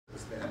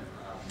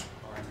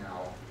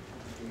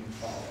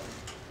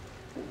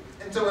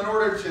And so in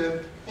order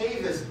to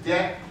pay this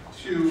debt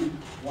to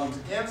one's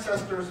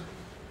ancestors,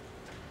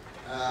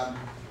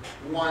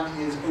 one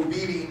is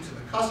obedient to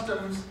the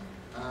customs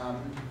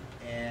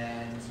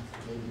and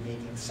maybe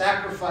making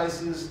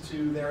sacrifices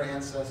to their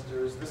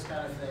ancestors, this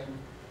kind of thing.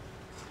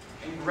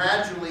 And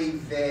gradually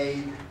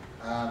they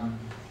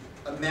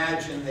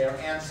imagine their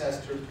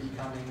ancestors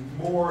becoming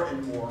more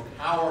and more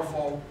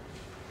powerful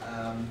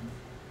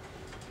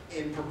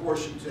in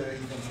proportion to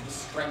the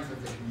strength of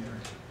the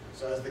community.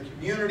 So as the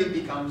community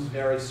becomes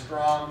very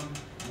strong,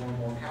 more and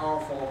more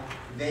powerful,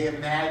 they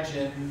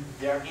imagine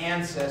their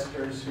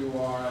ancestors who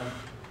are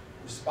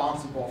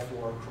responsible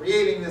for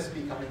creating this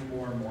becoming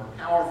more and more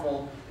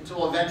powerful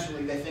until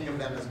eventually they think of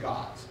them as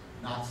gods,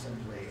 not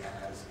simply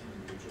as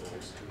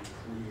individuals who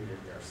created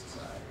their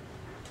society.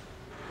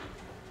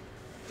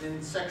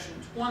 In section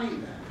 20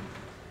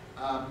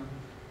 then,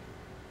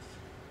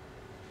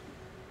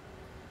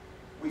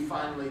 we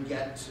finally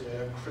get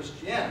to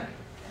Christianity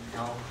and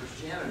how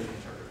Christianity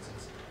interprets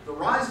this. The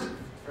rise, at the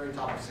very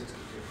top of 62,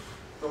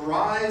 the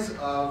rise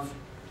of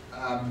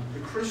the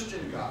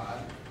Christian God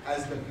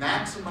as the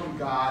maximum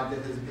God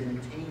that has been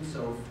attained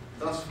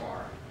thus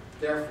far,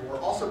 therefore,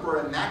 also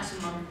brought a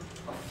maximum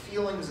of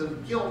feelings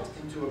of guilt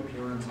into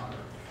appearance on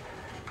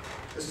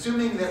earth.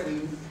 Assuming that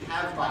we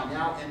have by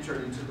now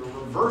entered into the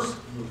reverse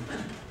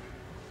movement,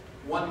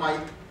 one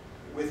might,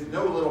 with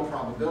no little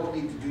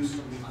probability, deduce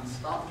from the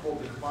unstoppable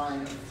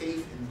decline of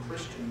faith in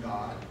Christian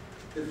God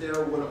that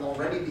there would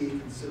already be a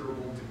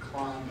considerable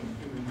decline in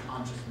human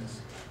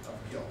consciousness of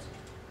guilt.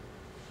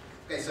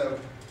 Okay, so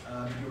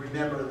you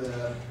remember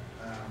the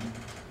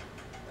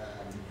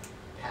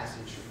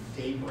passage from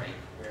Daybreak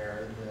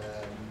where the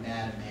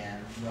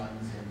madman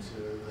runs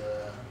into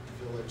the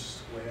village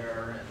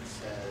square and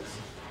says,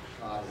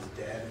 God is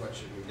dead, what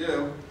should we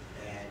do?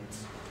 And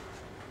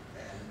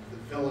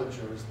the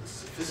villagers, the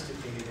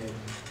sophisticated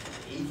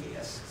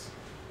atheists,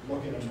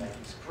 look at him like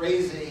he's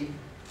crazy,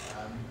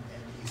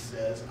 and he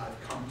says,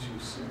 I've come too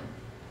soon.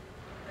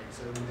 Right?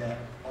 So that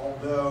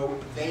although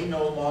they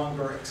no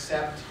longer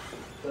accept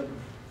the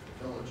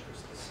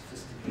villagers, the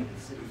sophisticated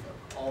city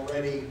folk,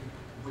 already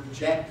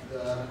reject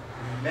the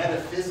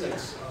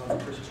metaphysics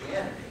of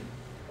Christianity,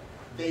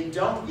 they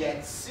don't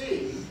yet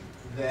see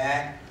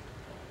that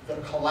the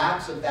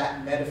collapse of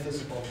that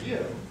metaphysical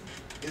view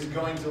is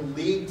going to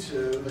lead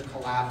to the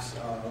collapse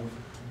of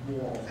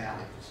moral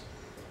values.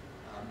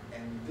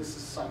 And this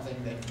is something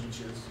that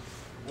Nietzsche is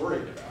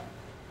worried about.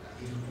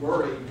 He's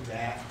worried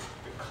that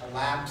the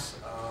collapse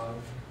of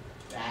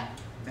that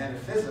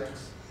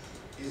metaphysics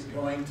is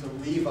going to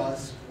leave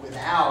us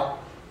without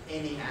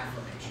any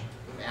affirmation,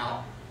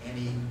 without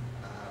any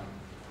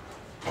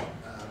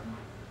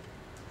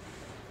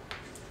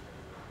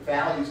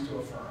values to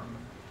affirm.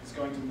 It's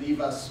going to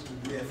leave us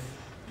with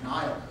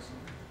nihilism.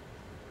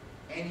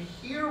 And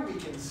here we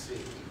can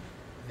see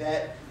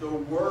that the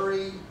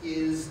worry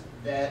is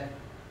that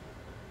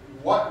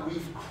what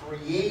we've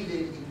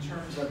created in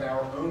terms of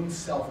our own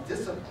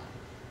self-discipline,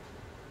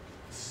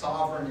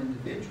 sovereign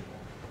individual,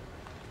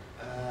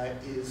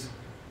 is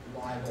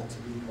liable to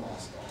be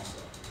lost also.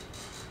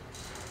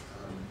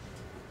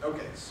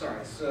 Okay,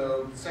 sorry,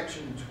 so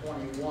section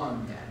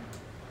 21 then.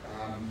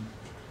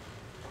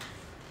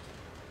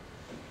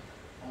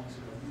 On to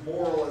the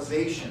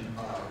moralization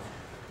of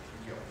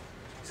guilt.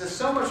 It says,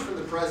 so much for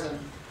the present,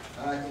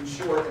 in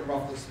short and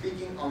roughly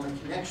speaking, on the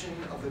connection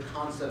of the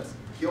concepts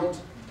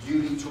guilt,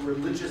 duty to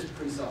religious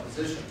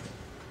presuppositions.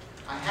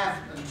 I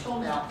have until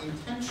now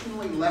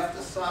intentionally left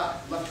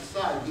aside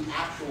the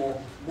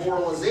actual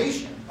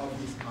moralization of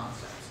these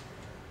concepts.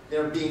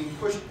 They're being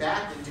pushed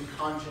back into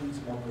conscience,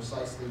 more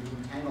precisely, the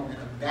entanglement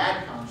of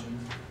bad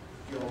conscience,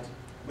 guilt,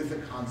 with the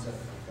concept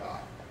of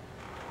God.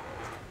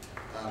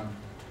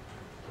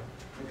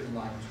 Look at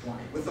line 20.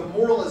 With the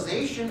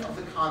moralization of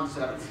the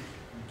concepts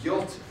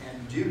guilt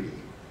and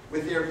duty,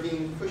 with their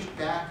being pushed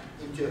back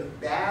into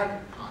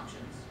bad conscience,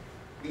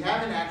 we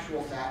have in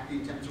actual fact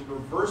the attempt to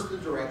reverse the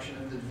direction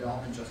of the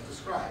development just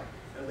described,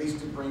 at least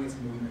to bring its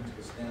movement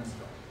to a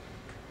standstill.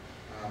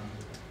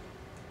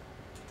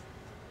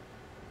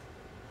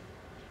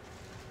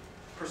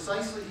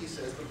 Precisely, he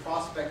says, the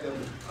prospect of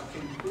a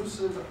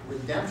conclusive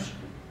redemption,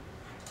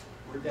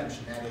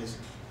 that is,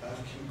 a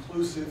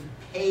conclusive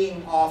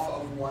paying off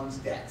of one's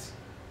debts.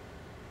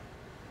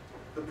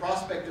 The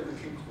prospect of a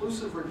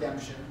conclusive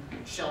redemption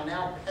shall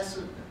now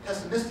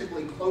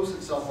pessimistically close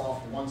itself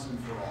off once and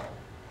for all.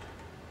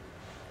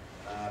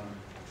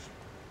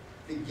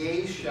 The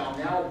gaze shall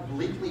now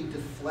bleakly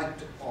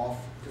deflect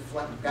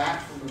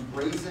back from a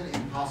brazen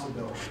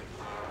impossibility.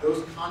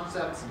 Those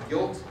concepts,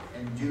 guilt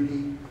and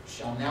duty,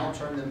 shall now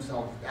turn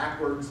themselves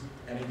backwards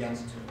and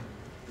against whom?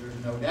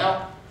 There's no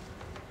doubt.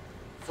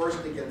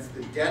 First against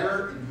the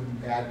debtor, in whom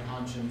bad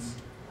conscience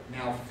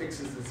now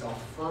fixes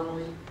itself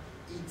firmly,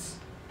 eats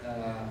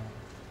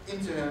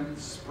into him,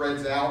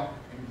 spreads out,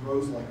 and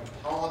grows like a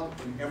polyp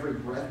in every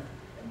breadth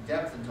and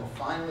depth, until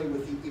finally,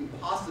 with the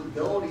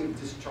impossibility of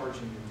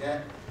discharging the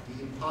debt,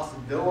 the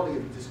impossibility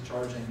of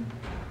discharging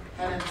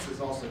penance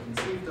is also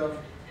conceived of,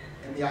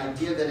 and the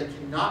idea that it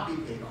cannot be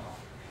paid off,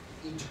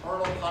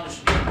 eternal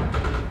punishment.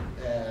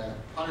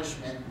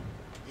 Punishment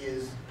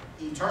is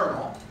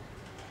eternal,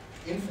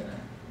 infinite,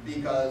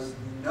 because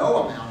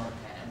no amount of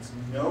penance,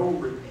 no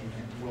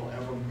repayment will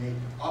ever make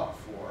up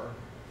for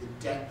the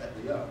debt that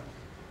we owe.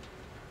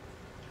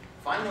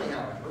 Finally,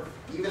 however,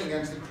 even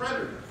against the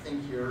creditor,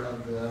 think here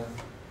of the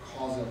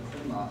causa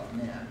prima of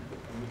man,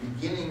 of the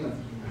beginning of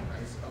the human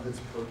race, of its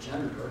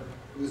progenitor,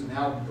 who is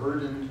now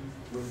burdened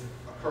with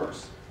a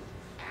curse,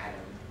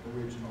 Adam,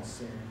 original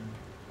sin,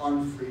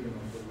 unfreedom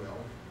of the will,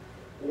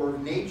 or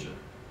of nature,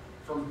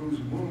 from whose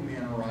womb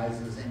man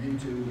arises and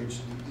into which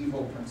the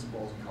evil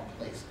principle is now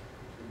placed,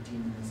 the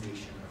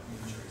demonization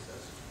of nature, he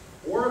says,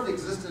 or of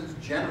existence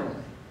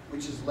generally,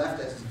 which is left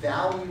as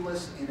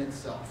valueless in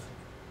itself,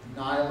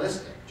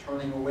 nihilistic,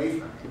 turning away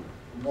from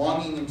it,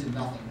 longing into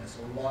nothingness,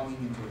 or longing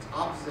into its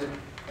opposite,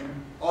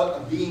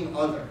 and being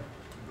other,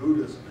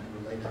 Buddhism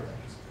and related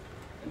things,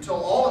 until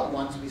all at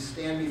once we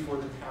stand before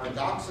the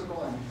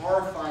paradoxical and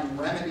horrifying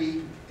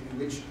remedy in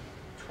which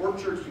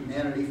tortured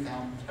humanity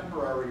found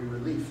temporary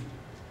relief.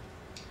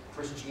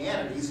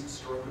 Christianity's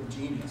stroke of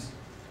genius.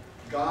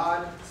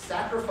 God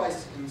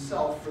sacrificed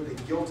himself for the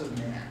guilt of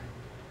man.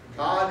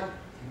 God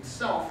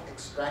himself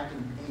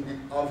extracting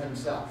payment of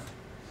himself.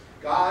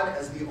 God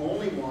as the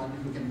only one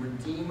who can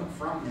redeem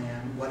from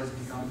man what has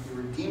become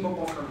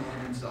irredeemable from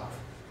man himself.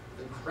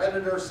 The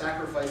creditor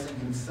sacrificing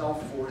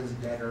himself for his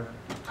debtor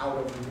out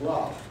of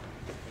love.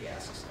 He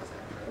asks, is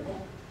that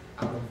credible?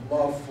 Out of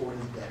love for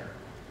his debtor.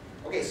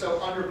 Okay,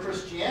 so under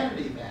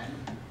Christianity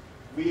then,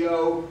 we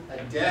owe a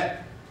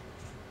debt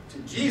to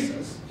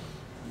Jesus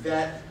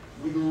that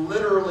we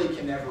literally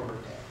can never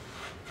repay.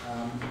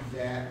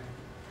 That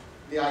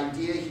the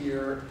idea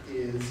here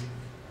is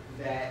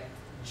that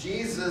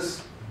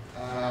Jesus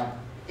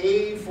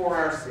paid for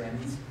our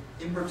sins,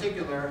 in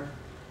particular,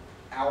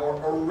 our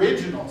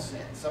original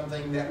sin,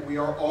 something that we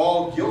are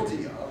all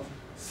guilty of,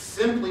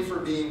 simply for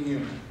being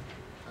human.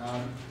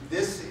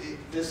 This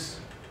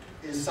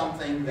is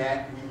something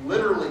that we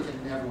literally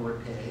can never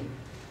repay,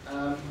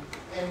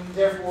 and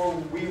therefore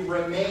we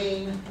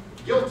remain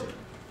guilty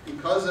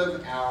because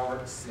of our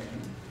sin,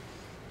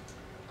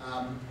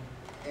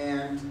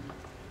 and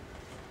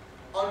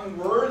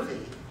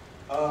unworthy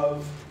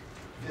of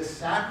this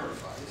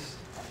sacrifice,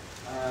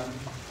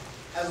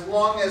 as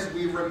long as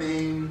we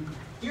remain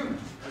human,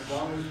 as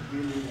long as we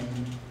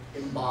remain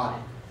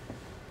embodied.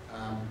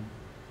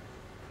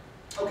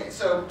 Okay,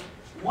 so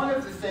one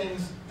of the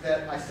things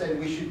that I said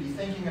we should be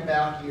thinking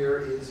about here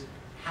is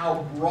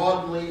how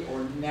broadly or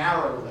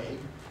narrowly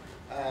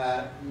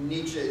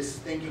Nietzsche is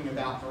thinking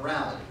about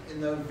morality. In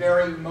the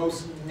very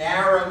most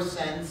narrow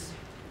sense,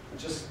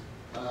 just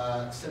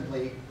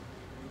simply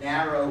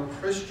narrow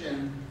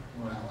Christian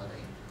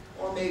morality,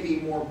 or maybe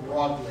more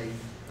broadly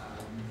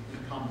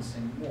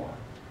encompassing more.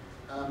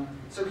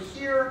 So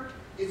here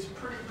it's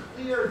pretty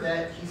clear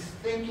that he's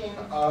thinking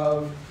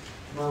of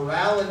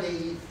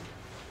morality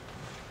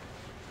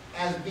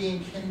as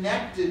being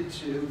connected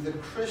to the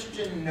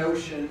Christian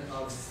notion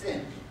of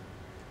sin.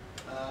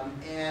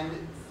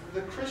 And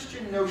the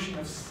Christian notion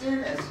of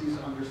sin, as he's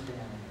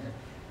understanding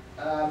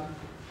it,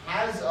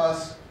 has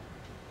us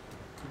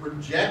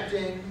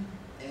rejecting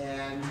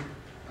and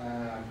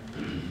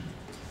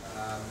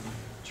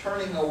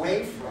turning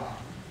away from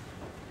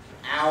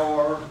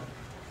our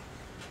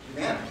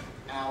humanity,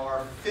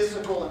 our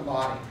physical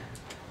embodiment.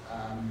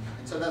 And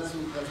so that's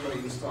what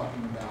he was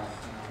talking about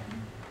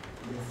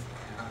with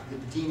the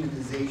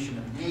demonization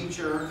of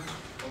nature,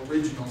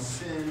 original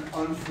sin,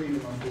 unfreedom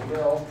of the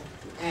will,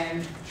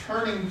 and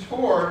turning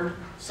toward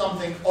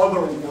something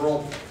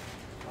otherworldly,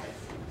 like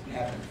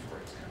heaven, for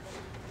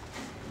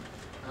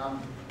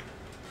example.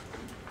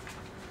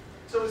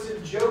 So it's a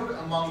joke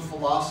among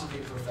philosophy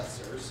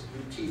professors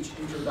who teach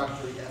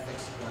introductory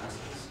ethics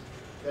classes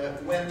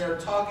that when they're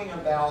talking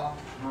about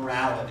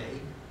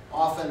morality,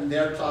 often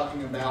they're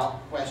talking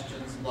about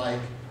questions like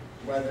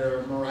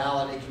whether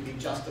morality can be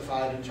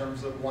justified in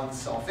terms of one's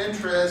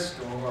self-interest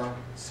or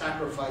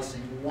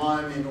sacrificing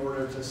one in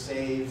order to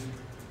save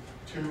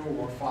 2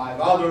 or 5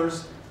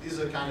 others. These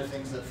are the kind of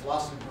things that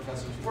philosophy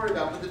professors worry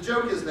about. But the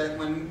joke is that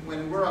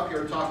when we're up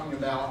here talking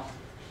about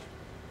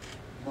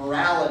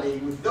morality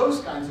with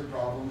those kinds of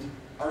problems,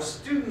 our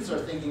students are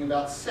thinking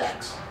about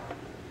sex.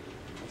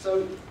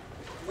 So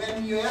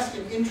when you ask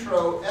an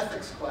intro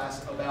ethics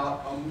class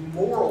about a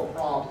moral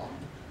problem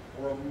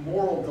or a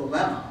moral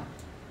dilemma,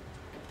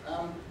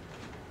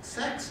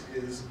 sex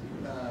is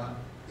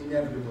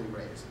inevitably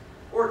raised.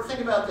 Or think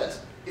about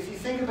this. If you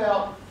think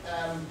about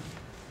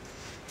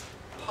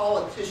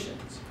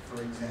politicians,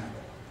 for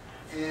example,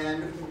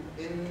 and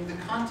in the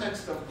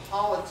context of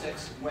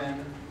politics,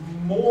 when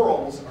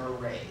morals are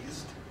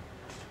raised,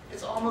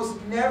 it's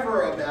almost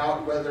never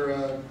about whether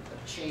a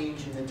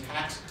change in the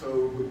tax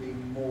code would be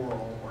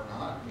moral or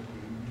not, would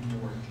be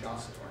more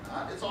just or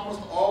not. It's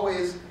almost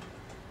always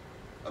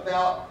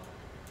about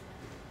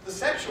the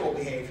sexual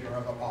behavior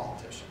of a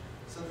politician.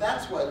 So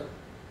that's what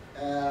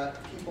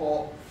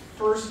people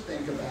first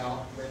think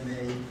about when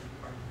they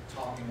are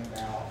talking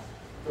about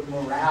the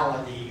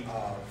morality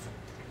of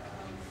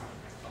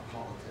a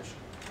politician.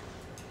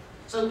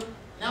 So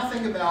now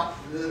think about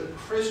the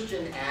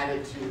Christian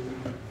attitude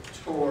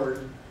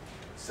toward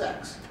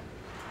sex.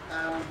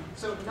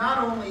 So not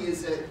only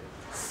is it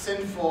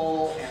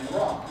sinful and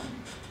wrong,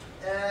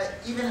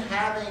 even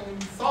having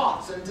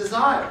thoughts and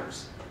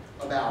desires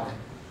about it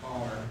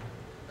are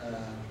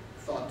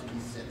thought to be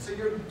sin. So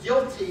you're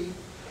guilty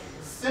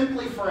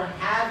simply for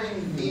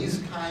having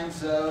these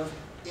kinds of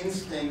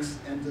instincts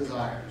and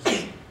desires.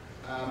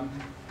 And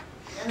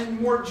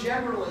then more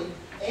generally,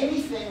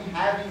 anything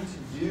having to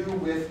do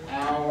with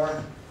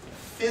our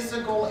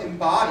physical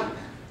embodiment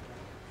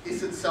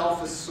is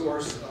itself a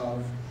source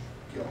of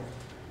guilt.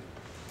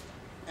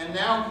 And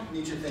now,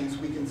 Nietzsche thinks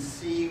we can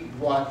see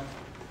what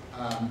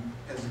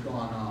has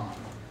gone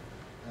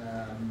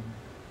on.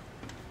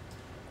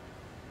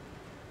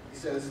 He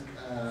says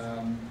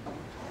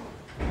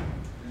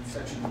in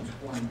section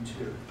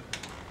 22,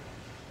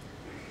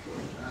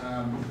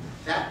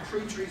 that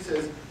creature, he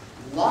says,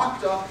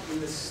 locked up in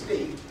the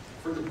state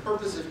for the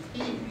purpose of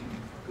pain,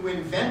 who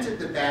invented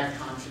the bad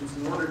conscience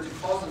in order to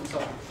cause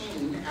himself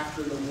pain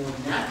after the more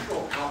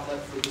natural outlet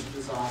for his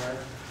desire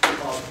to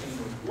cause pain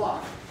was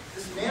blocked.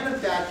 This man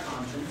of bad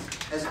conscience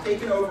has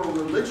taken over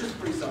religious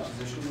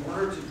presupposition in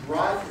order to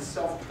drive his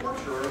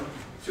self-torturer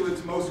to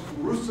its most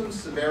gruesome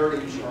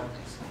severity and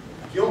sharpness,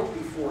 guilt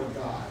before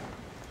God.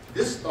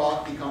 This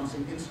thought becomes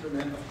an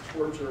instrument of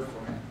torture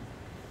for him.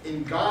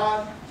 In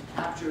God, he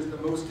captures the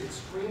most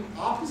extreme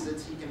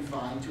opposites he can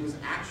find to his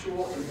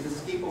actual and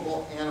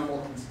inescapable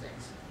animal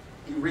instincts.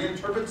 He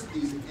reinterprets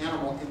these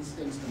animal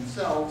instincts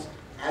themselves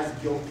as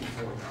guilt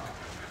before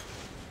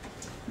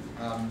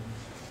God.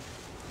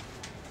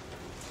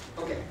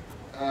 Okay.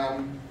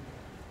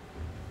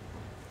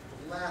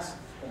 Last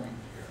point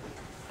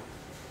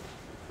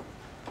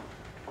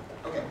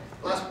here. Okay,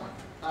 last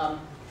point.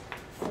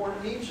 For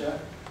Nietzsche,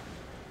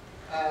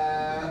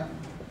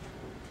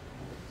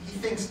 he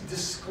thinks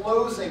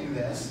disclosing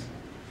this,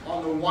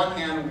 on the one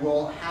hand,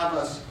 will have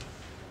us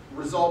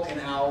result in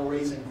our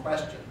raising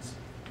questions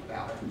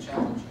about it and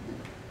challenging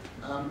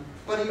it.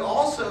 But he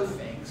also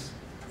thinks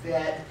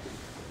that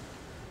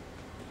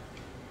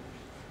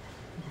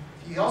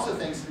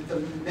the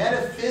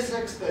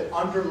metaphysics that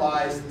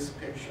underlies this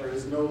picture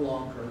is no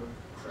longer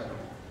credible.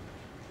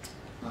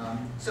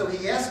 So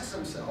he asks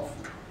himself,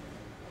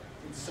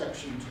 in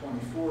section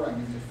 24, I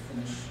need to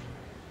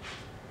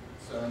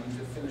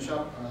finish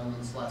up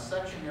this last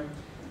section here.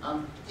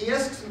 He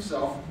asks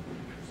himself,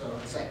 so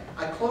let's say,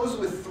 I close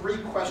with 3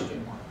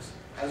 question marks,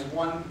 as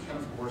one can,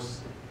 of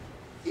course,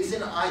 is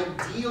an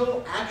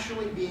ideal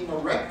actually being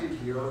erected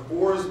here,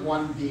 or is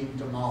one being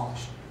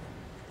demolished?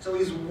 So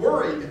he's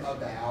worried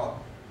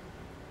about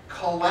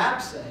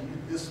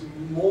collapsing this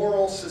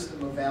moral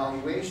system of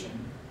valuation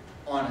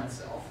on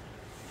itself.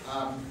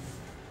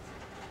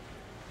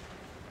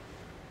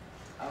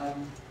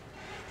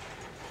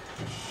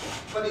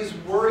 But he's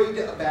worried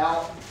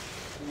about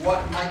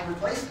what might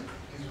replace it.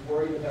 He's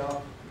worried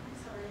about...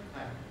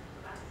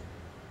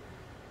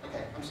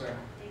 Okay, I'm sorry.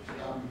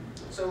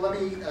 So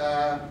let me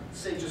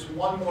say just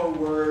one more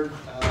word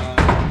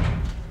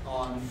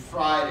on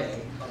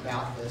Friday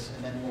about this,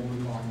 and then we'll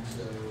move on to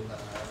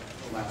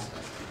the last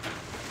lesson.